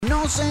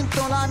Non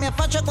sento la mia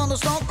faccia quando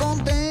sto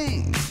con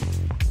te,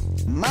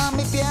 ma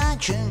mi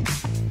piace,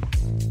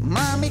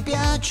 ma mi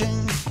piace.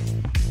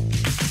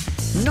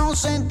 Non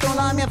sento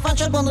la mia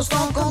faccia quando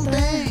sto con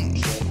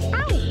te,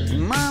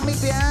 ma mi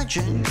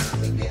piace,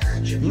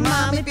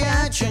 ma mi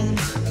piace.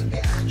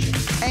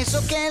 E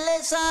so che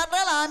lei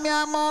sarà la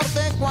mia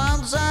morte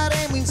quando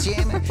saremo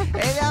insieme, e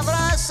lei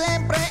avrà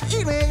sempre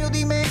il meglio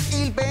di me,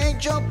 il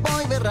peggio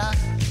poi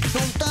verrà.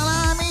 Tutta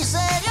la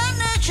miseria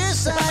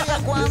necessaria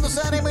quando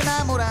saremo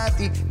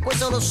innamorati.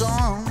 Questo lo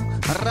so,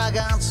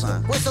 ragazza,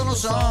 questo lo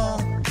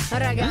so.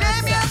 Ragazza.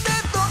 Lei mi ha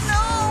detto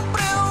non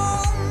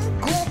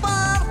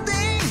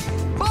preoccuparti,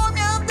 poi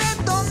mi ha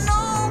detto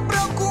non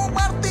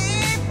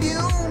preoccuparti più.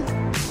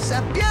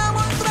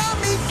 Sappiamo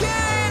entrambi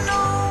che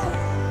non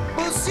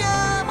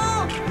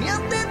possiamo. Mi ha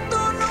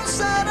detto non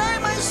sarai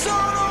mai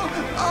solo.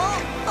 Oh,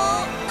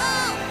 oh,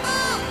 oh,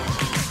 oh.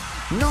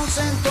 Non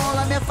sento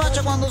la mia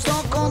faccia quando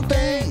sto con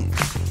te,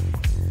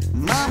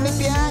 ma mi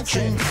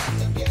piace,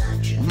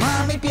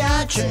 ma mi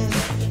piace.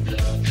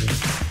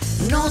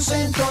 Non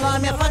sento la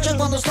mia faccia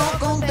quando sto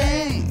con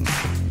te,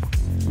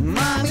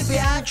 ma mi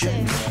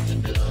piace,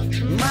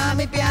 ma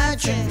mi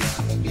piace.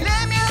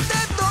 Lei mi ha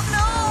detto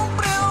non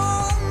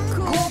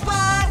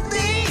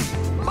preoccuparti,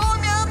 poi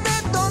mi ha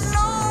detto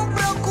non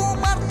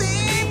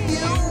preoccuparti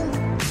più.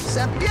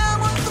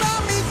 Sappiamo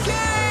entrambi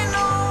che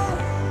non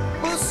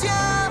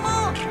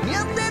possiamo. Mi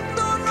ha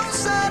detto non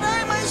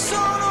sarai mai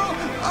solo.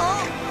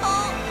 Oh,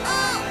 oh,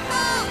 oh,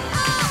 oh,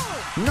 oh.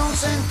 Non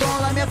sento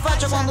la mia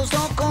faccia quando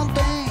sto con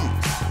te,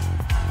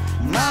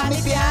 ma mi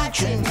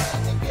piace,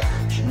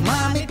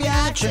 ma mi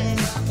piace.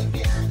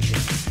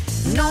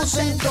 Non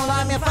sento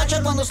la mia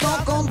faccia quando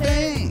sto con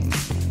te,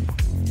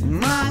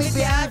 ma mi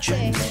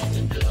piace,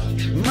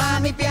 ma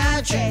mi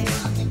piace.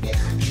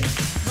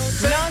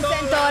 Non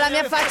sento la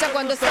mia faccia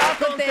quando sto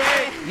con te,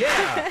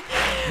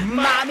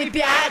 ma mi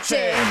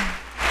piace,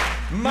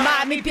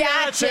 ma mi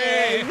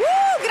piace.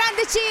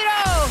 Grande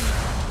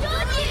Ciro!